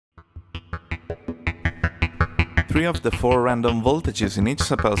3 of the 4 random voltages in each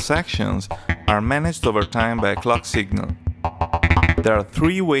SAPEL sections are managed over time by a clock signal. There are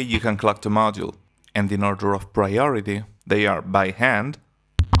 3 ways you can clock the module, and in order of priority, they are by hand,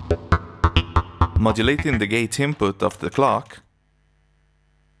 modulating the gate input of the clock,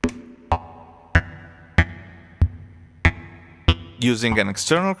 using an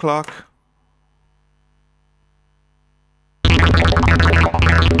external clock,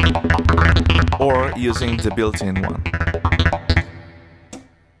 or using the built-in one.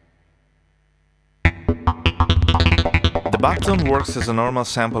 The button works as a normal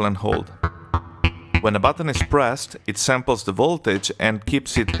sample and hold. When a button is pressed, it samples the voltage and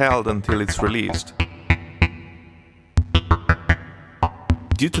keeps it held until it's released.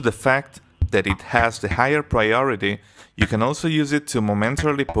 Due to the fact that it has the higher priority, you can also use it to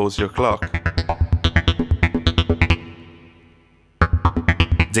momentarily pause your clock.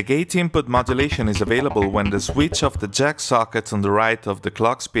 The gate input modulation is available when the switch of the jack socket on the right of the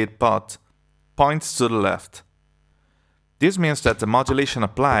clock speed pot points to the left. This means that the modulation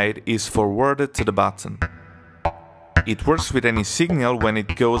applied is forwarded to the button. It works with any signal when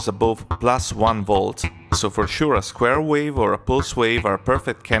it goes above +1 volt, so for sure a square wave or a pulse wave are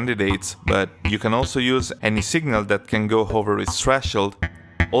perfect candidates, but you can also use any signal that can go over its threshold,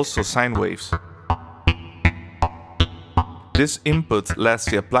 also sine waves. This input lets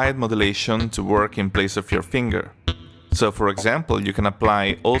the applied modulation to work in place of your finger. So for example, you can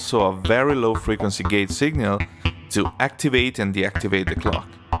apply also a very low frequency gate signal to activate and deactivate the clock.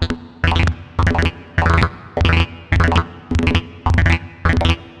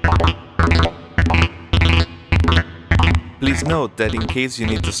 Please note that in case you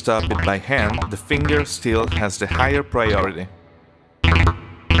need to stop it by hand, the finger still has the higher priority.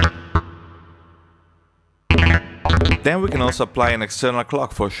 Then we can also apply an external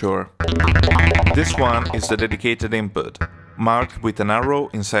clock for sure. This one is the dedicated input, marked with an arrow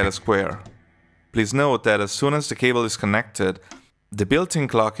inside a square. Please note that as soon as the cable is connected, the built-in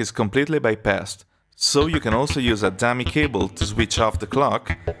clock is completely bypassed, so you can also use a dummy cable to switch off the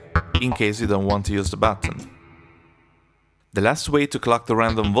clock in case you don't want to use the button. The last way to clock the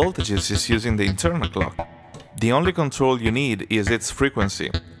random voltages is using the internal clock. The only control you need is its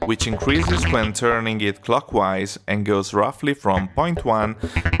frequency, which increases when turning it clockwise and goes roughly from 0.1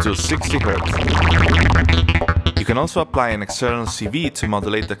 to 60 Hz. You can also apply an external CV to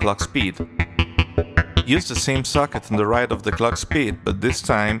modulate the clock speed. Use the same socket on the right of the clock speed, but this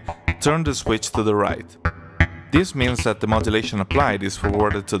time turn the switch to the right. This means that the modulation applied is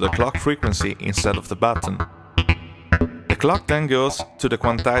forwarded to the clock frequency instead of the button. The clock then goes to the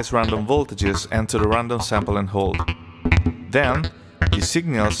quantized random voltages and to the random sample and hold. Then, the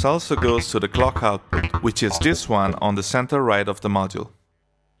signal also goes to the clock output, which is this one on the center right of the module.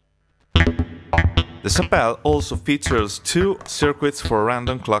 The SAPEL also features 2 circuits for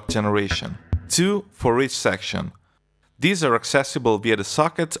random clock generation, 2 for each section. These are accessible via the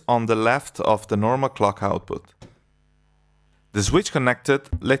socket on the left of the normal clock output. The switch connected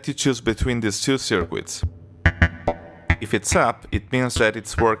lets you choose between these 2 circuits. If it's up, it means that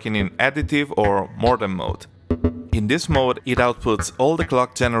it's working in additive or modem mode. In this mode, it outputs all the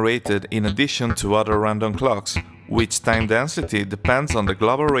clock generated in addition to other random clocks, which time density depends on the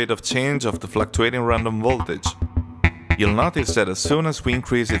global rate of change of the fluctuating random voltage. You'll notice that as soon as we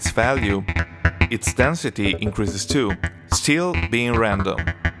increase its value, its density increases too, still being random.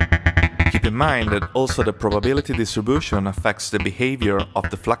 Keep in mind that also the probability distribution affects the behavior of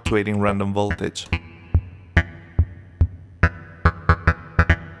the fluctuating random voltage.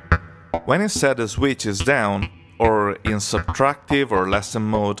 When instead the switch is down, or in subtractive or lesson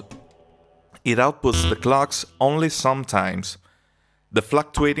mode, it outputs the clocks only sometimes. The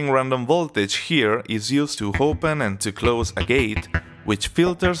fluctuating random voltage here is used to open and to close a gate, which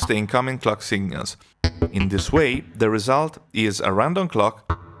filters the incoming clock signals. In this way, the result is a random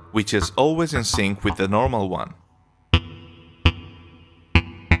clock, which is always in sync with the normal one.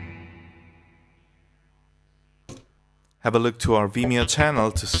 Have a look to our Vimeo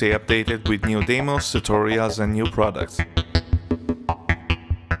channel to stay updated with new demos, tutorials and new products.